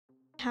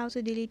How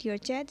to delete your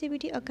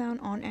ChatGPT account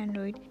on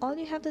Android. All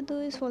you have to do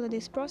is follow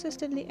this process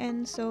till the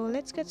end, so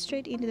let's get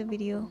straight into the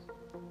video.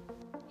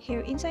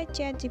 Here inside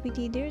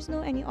ChatGPT, there is no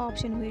any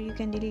option where you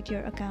can delete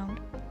your account.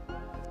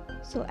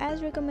 So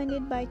as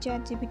recommended by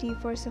ChatGPT,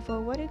 first of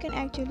all, what you can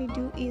actually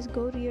do is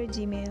go to your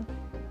Gmail.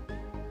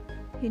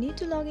 You need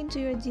to log into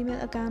your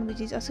Gmail account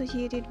which is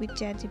associated with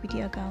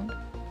ChatGPT account.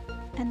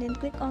 And then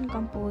click on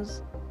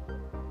Compose.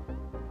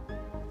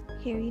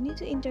 Here you need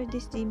to enter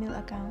this Gmail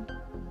account.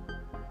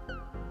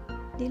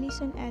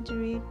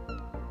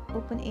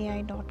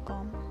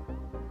 deletion@openai.com.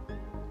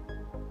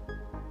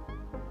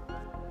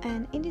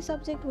 And in the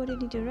subject, what you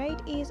need to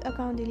write is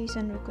account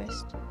deletion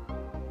request.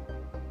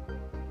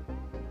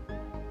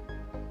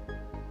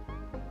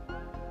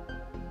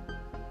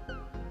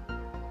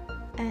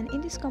 And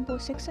in this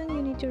compose section,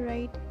 you need to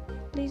write,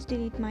 please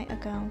delete my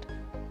account.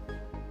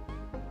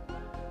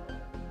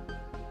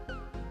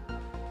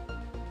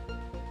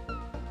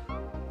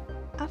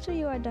 After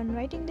you are done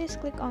writing this,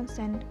 click on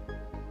send.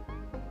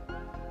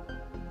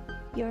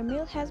 Your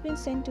mail has been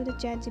sent to the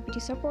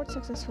ChatGPT support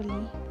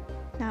successfully.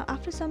 Now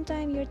after some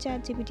time, your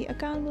ChatGPT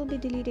account will be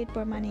deleted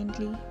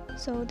permanently.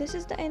 So this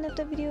is the end of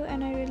the video,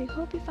 and I really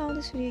hope you found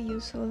this video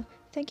useful.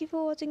 Thank you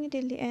for watching it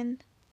till the end.